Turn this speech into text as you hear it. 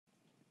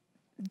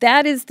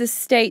That is the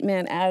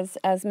statement,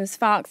 as Ms.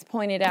 Fox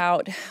pointed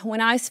out.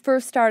 When I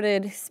first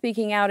started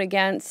speaking out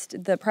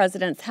against the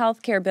president's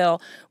health care bill,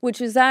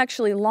 which was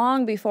actually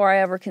long before I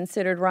ever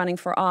considered running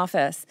for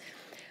office,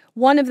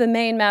 one of the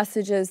main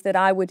messages that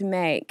I would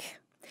make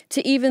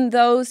to even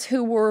those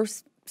who were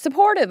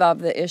supportive of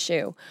the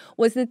issue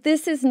was that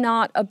this is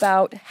not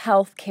about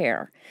health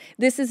care.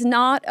 This is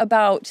not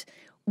about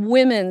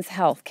women's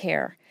health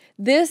care.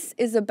 This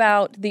is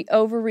about the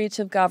overreach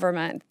of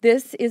government.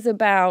 This is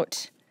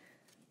about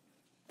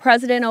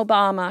President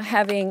Obama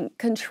having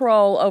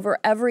control over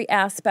every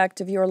aspect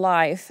of your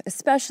life,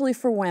 especially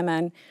for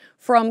women,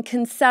 from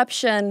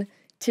conception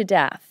to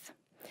death.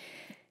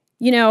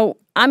 You know,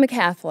 I'm a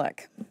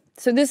Catholic,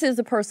 so this is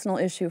a personal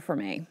issue for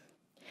me.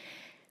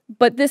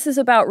 But this is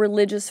about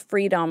religious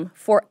freedom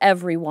for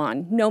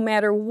everyone, no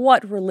matter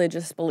what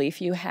religious belief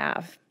you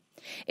have.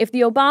 If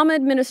the Obama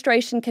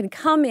administration can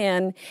come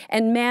in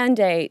and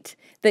mandate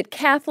that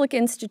Catholic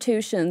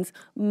institutions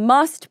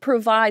must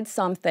provide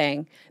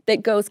something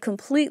that goes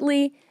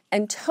completely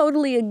and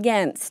totally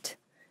against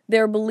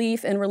their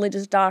belief in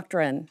religious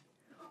doctrine,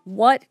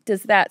 what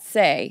does that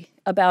say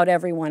about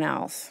everyone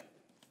else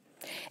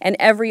and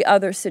every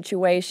other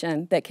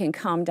situation that can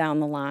come down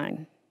the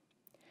line?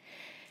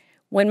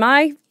 When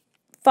my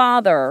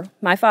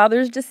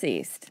father's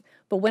deceased,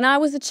 but when I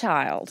was a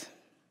child,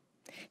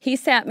 he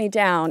sat me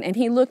down and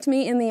he looked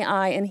me in the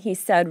eye and he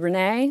said,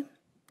 "Renee,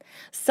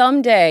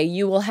 someday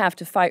you will have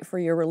to fight for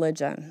your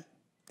religion."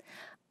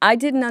 I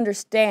didn't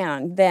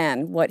understand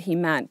then what he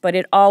meant, but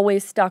it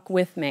always stuck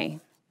with me.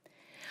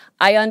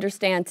 I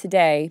understand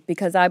today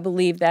because I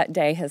believe that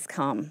day has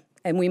come,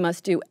 and we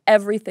must do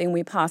everything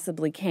we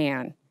possibly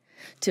can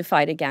to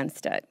fight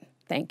against it.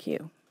 Thank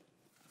you.